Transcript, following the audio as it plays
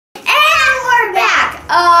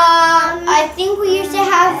I think we used to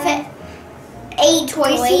have 8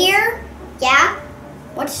 toys here. Yeah.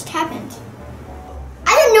 What just happened?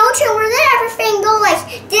 I don't know, Tim. Where did everything go?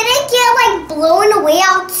 Like, did it get like blown away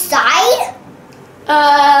outside?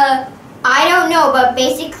 I don't know, but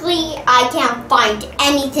basically, I can't find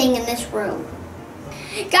anything in this room.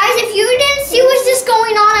 Guys, if you didn't see what's just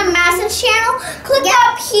going on Madison's channel, click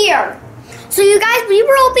up here. So you guys, we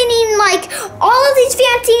were opening like all of these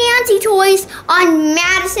Fancy Nancy toys on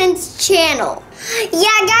Madison's channel.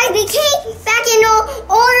 Yeah, guys, we came back in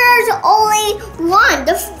orders only one,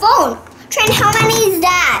 the phone. Trent, how many is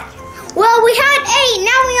that? Well, we had 8,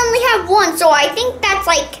 now we only have 1, so I think that's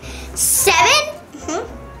like 7?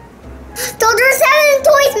 So there's 7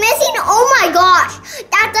 toys missing? Oh my gosh,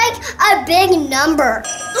 that's like a big number.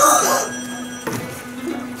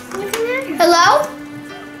 Hello?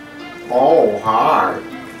 Oh, hi.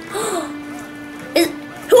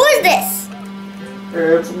 Who is this?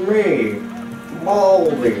 It's me,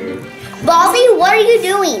 Baldi. Baldi, what are you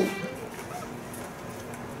doing?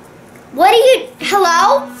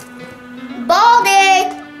 Hello?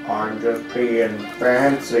 Baldi! I'm just being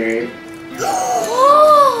fancy.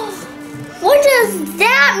 What does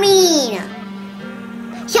that mean?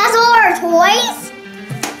 He has all our toys?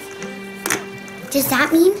 Does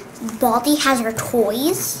that mean Baldi has our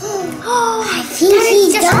toys? I think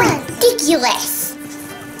he does. Ridiculous.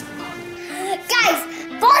 Guys,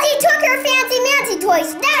 Baldi took our Fancy Nancy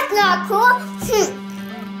toys. That's not cool.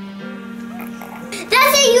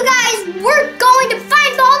 That's it, you guys. We're going to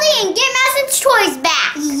find Baldi and get Madison's toys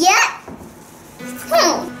back. Yep.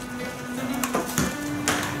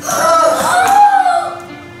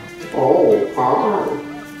 Oh, hi.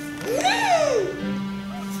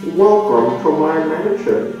 Welcome to my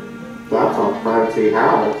mansion. That's a fancy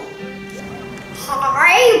house.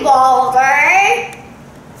 Hi, Baldi.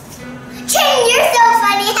 Chen, you're so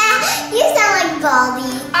funny. You sound like Baldi.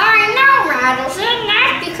 I know, Madison.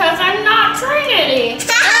 That's because I'm not Trinity.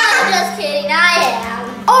 Just kidding, I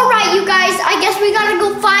am. Alright, you guys, I guess we gotta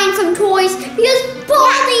go find some toys because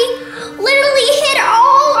Baldi literally hid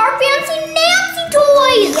all our Fancy Nancy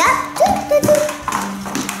toys. Yep.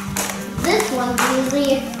 This one's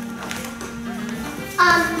easy.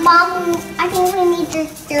 Mom, I think we need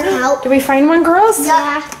your help. Did we find one, girls?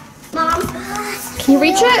 Yeah. Mom. Can you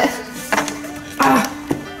reach it?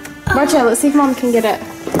 Marcia, let's see if Mom can get it.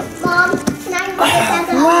 Mom, can I look at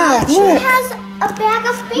that? Wow, She look. has a bag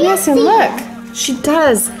of Fancy. Yes, and look. She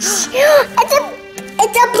does. It's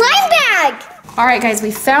a blind bag. All right, guys,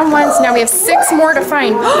 we found one, so now we have 6 more to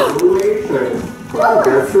find. Congratulations. Come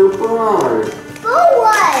get your prize.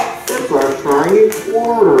 What? It's a shiny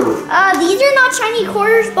quarter. These are not shiny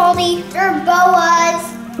quarters, Baldi. They're boas.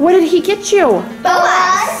 What did he get you?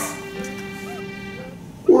 Boas.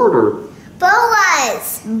 Quarter.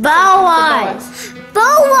 Boas. Boas.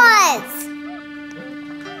 Boas.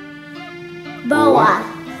 Boa.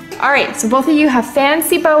 All right, so both of you have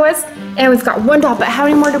fancy boas, and we've got 1 doll, but how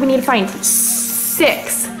many more do we need to find?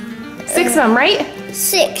 6. 6 of them, right?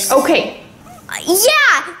 6. Okay.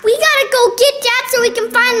 Yeah, we gotta go get Dad so we can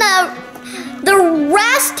find the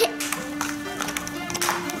rest.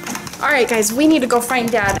 All right, guys, we need to go find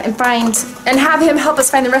Dad and have him help us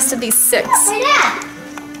find the rest of these 6. Hey, Dad.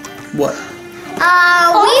 What?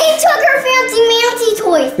 We took our Fancy Nancy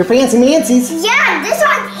toys. Your Fancy Nancy's? Yeah, this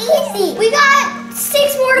one's easy. We got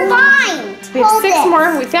 6 more to find. We have 6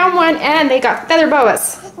 more. We found 1, and they got feather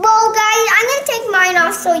boas. Well, guys, I'm gonna take mine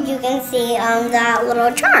off so you can see that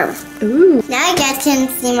little charm. Ooh. Now you guys can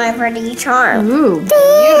see my pretty charm. Ooh,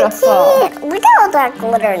 beautiful. Look at all that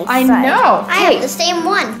glitter inside. I know. I have the same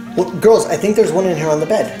one. Well, girls, I think there's one in here on the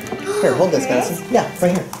bed. Here, hold this, Madison. Yeah,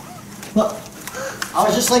 right here. Look. I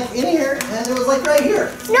was just like in here, and it was like right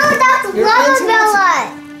here. No, that's Your Fancy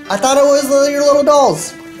Lavabella. I thought it was your little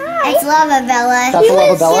dolls. It's Lavabella. That's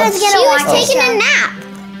Lavabella? She was taking a nap.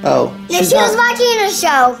 Oh. No, she was watching a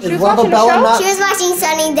show. Is Lavabella not? She was watching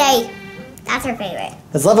Sunny Day. That's her favorite.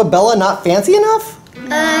 Is Lavabella not fancy enough?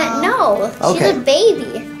 No. Okay. She's a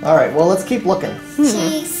baby. All right. Well, let's keep looking.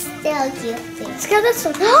 She's still cute. Let's go this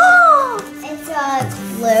one. It's a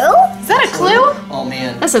clue. Is that a clue? Oh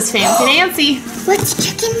man. This is Fancy Nancy. Let's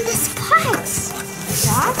check in this box.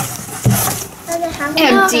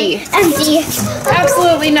 Empty. Empty.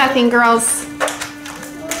 Absolutely nothing, girls.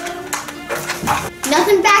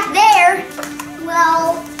 Nothing back there.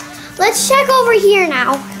 Well, let's check over here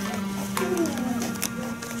now.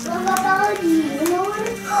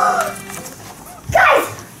 Guys,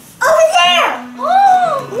 over there.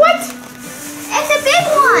 What? It's a big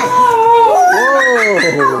one.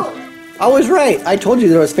 Whoa. I was right. I told you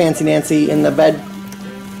there was Fancy Nancy in the bed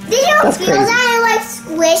Did you That's feel crazy. that I like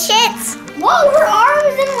squish it? Whoa, her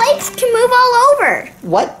arms and legs can move all over.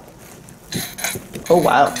 What? Oh,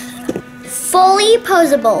 wow. Fully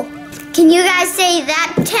posable. Can you guys say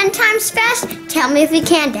that 10 times fast? Tell me if you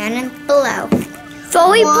can down in below.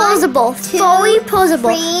 Fully posable. Fully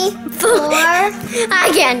posable. 3, 4.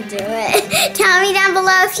 I can't do it. Tell me down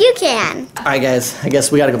below if you can. All right, guys. I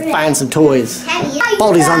guess we gotta go find some toys. Can you?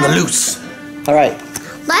 Baldi's on the loose. All right.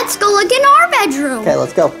 Let's go look in our bedroom. Okay,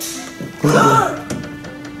 let's go.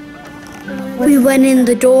 We went in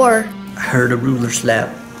the door. I heard a ruler slap.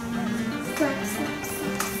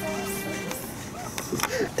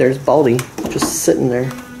 There's Baldi, just sitting there.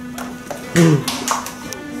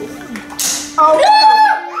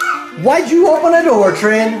 Why'd you open a door,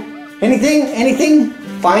 Trin? Anything?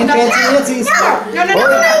 Fine, fancy Nancy's.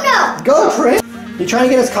 No. Go, Trin. You trying to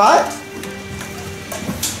get us caught?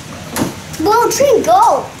 Well, Trin,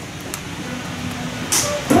 go.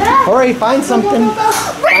 Hurry, find something.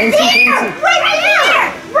 Find some fancy.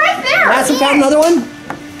 Right there. Madison found another one.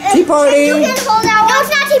 Tea party. You can hold that one. No, it's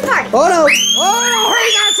not tea party. Oh no! Oh no!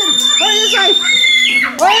 Hurry, Madison! Hurry this way!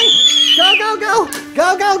 Hurry!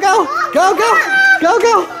 Go!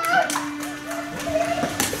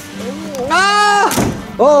 Ah!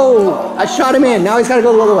 Oh! I shot him in. Now he's got to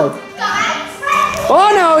go the other way.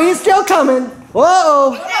 Oh no! He's still coming.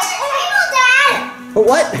 Whoa!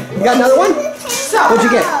 What? You got another one? So, What'd you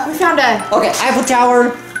get? we found a... Okay, Eiffel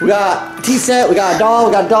Tower. We got a tea set. We got a doll.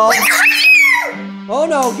 We got a dog. Oh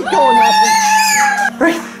no! Keep going, Madison.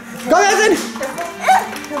 Hurry! Go, Madison!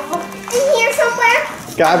 In here somewhere.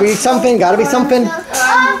 Gotta be something. You guys.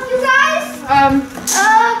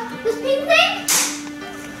 This pink thing.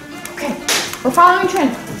 Okay, we're following Trin.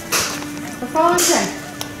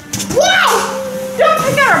 Whoa! Don't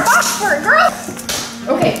pick out our box for it, girl.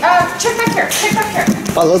 Okay, check back here.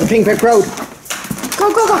 Follow the pink brick road. Go.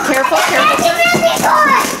 Careful.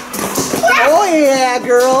 Oh yeah,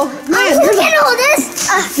 girl. Man,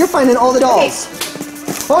 you're finding all the dolls.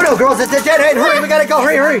 Oh no, girls, it's a dead end. Hurry, we gotta go.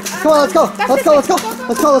 Hurry. Come on, let's go. Let's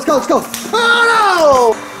go. Oh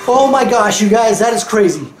no! Oh my gosh, you guys, that is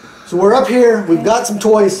crazy. So we're up here. We've got some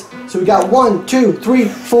toys. So we got 1, 2, 3,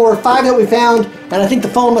 4, 5 that we found, and I think the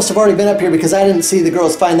phone must have already been up here because I didn't see the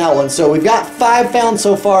girls find that one. So we've got 5 found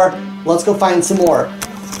so far. Let's go find some more.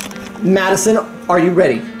 Madison, are you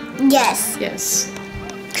ready? Yes.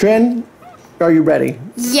 Trin, are you ready?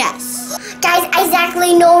 Yes. Guys, I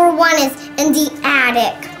exactly know where one is in the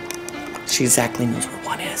attic. She exactly knows where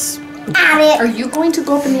one is. Attic. Are you going to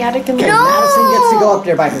go up in the attic and Okay, look? Madison gets to go up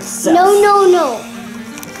there by herself. No.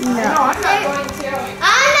 No, I'm not going to.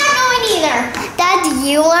 I'm not going either. Dad, do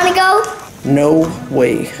you want to go? No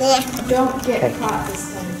way. Yeah. Don't get caught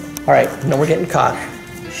this time. All right, no, we're getting caught.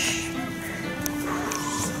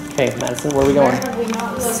 Okay, Madison, where are we going? Where have we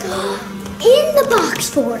not looked? In the box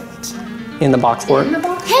fort. In the box fort. In the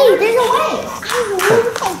box? Hey, there's a way.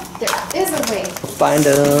 I There is a way. Find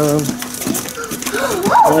them.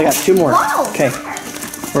 Whoa. Only got 2 more. Whoa. Okay.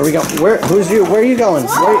 Where are we going? Where are you going? You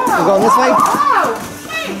going this way? Wow.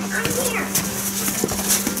 I'm here.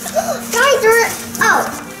 Guys,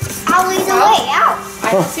 I'll lead the way out. I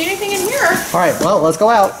don't see anything in here. All right, well, let's go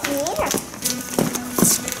out. Here.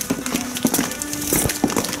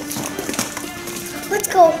 Let's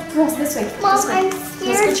go. Girls, this way. Mom, This way. I'm Let's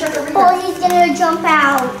go scared. check over here. Baldi's gonna jump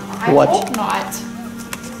out. I What? hope not.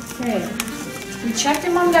 Okay. We checked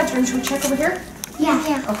in Mom and Dad's room. Should we check over here?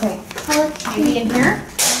 Yeah. Okay. Maybe in here?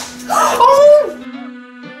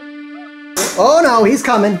 Oh no, he's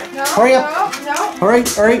coming. No. Hurry up. No. Hurry.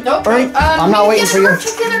 Nope. Hurry. I'm not waiting for you.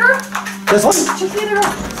 Check the other door. This one? Check the other door.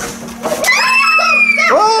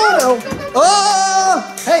 Oh no. Oh!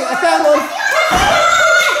 Hey, I found one.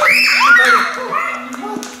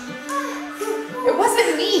 It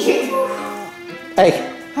wasn't me. Hey,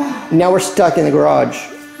 now we're stuck in the garage.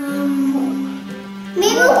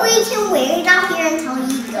 Maybe we can wait out here until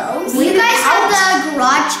he goes. Do you guys have the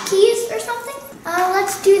garage keys or something?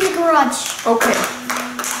 Let's do the garage. Okay.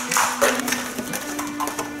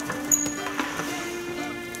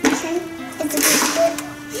 Is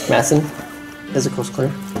it Madison, is the coast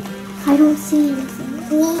clear? I don't see anything.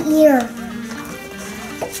 Me here.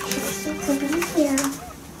 It could be here.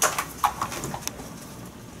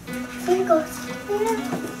 There it goes.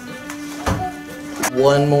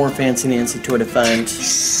 One more Fancy Nancy toy to find.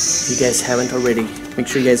 If you guys haven't already, make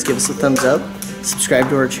sure you guys give us a thumbs up. Subscribe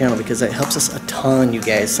to our channel because that helps us a ton, you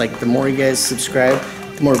guys. Like, the more you guys subscribe,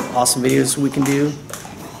 the more awesome videos we can do.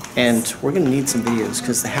 And we're gonna need some videos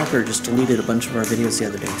because the hacker just deleted a bunch of our videos the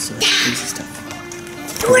other day, so that's easy stuff.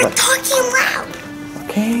 We're talking loud.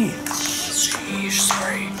 Okay. Sheesh,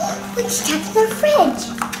 sorry. Let's check the fridge.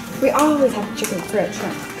 We always have to check the fridge.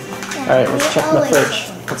 All right, let's check the fridge.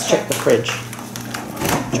 Let's check the fridge.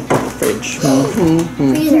 Check the fridge.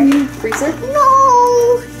 Freezer? No,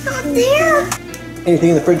 not there. Anything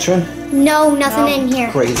in the fridge, Sharon? No, nothing in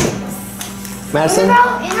here. Crazy. What Madison?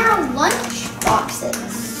 about in our lunch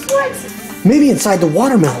boxes? What? Maybe inside the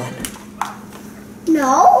watermelon.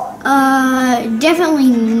 No.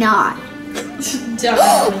 Definitely not.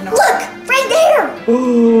 Definitely not. Look, right there.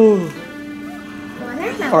 Ooh.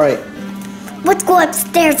 All right. Let's go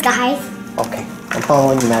upstairs, guys. Okay. I'm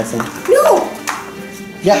following you, Madison. No.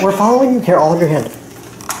 Yeah, we're following you. Here, I'll hold your hand.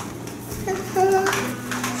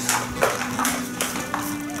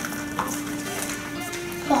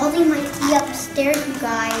 Baldi might be upstairs, you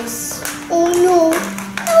guys. Oh no.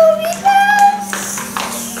 Oh,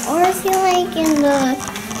 yes. Or is he like in the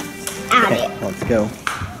attic? Okay, let's go.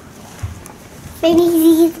 Maybe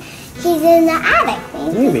he's in the attic.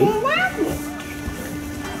 Maybe. He's in the attic.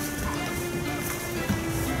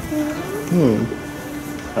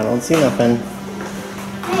 I don't see nothing.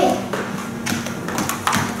 Hey.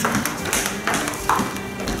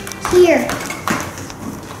 Here.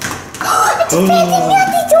 It's a fancy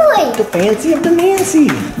Nancy toy. The fancy of the Nancy.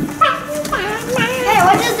 Hey,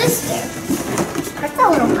 what does this do? That's a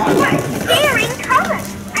little bit. Daring colors.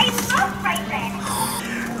 I love bright red.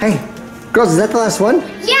 Hey, girls, is that the last one?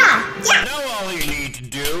 Yeah. Yeah. Now all you need to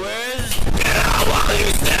do is get out while you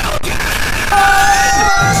still can.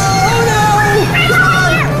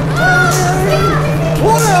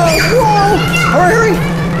 Whoa! Hurry!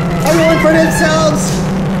 Everyone for themselves!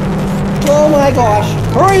 Oh my gosh!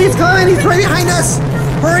 Hurry, he's coming! He's right behind us!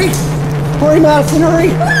 Hurry! Hurry, Madison, hurry!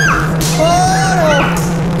 Oh!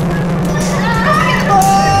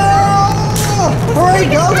 Oh! Hurry,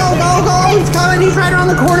 go! He's coming! He's right around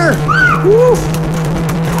the corner! Woo!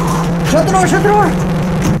 Shut the door!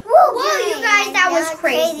 Whoa, you guys, that was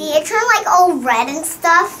crazy. It turned like all red and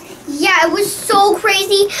stuff. Yeah, it was so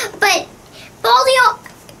crazy, but Baldi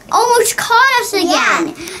almost caught us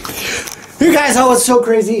again. You guys, that was so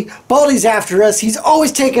crazy. Baldi's after us. He's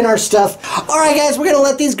always taking our stuff. All right, guys, we're going to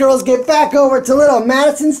let these girls get back over to little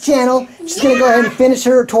Madison's channel. She's going to go ahead and finish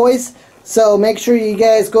her toys. So make sure you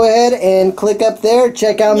guys go ahead and click up there.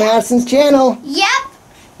 Check out Madison's channel. Yep.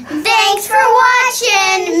 Thanks for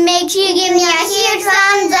watching. Make sure you give me a huge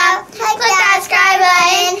thumbs up. Click that subscribe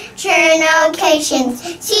button. Turn notifications.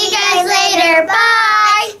 See you guys later. Bye.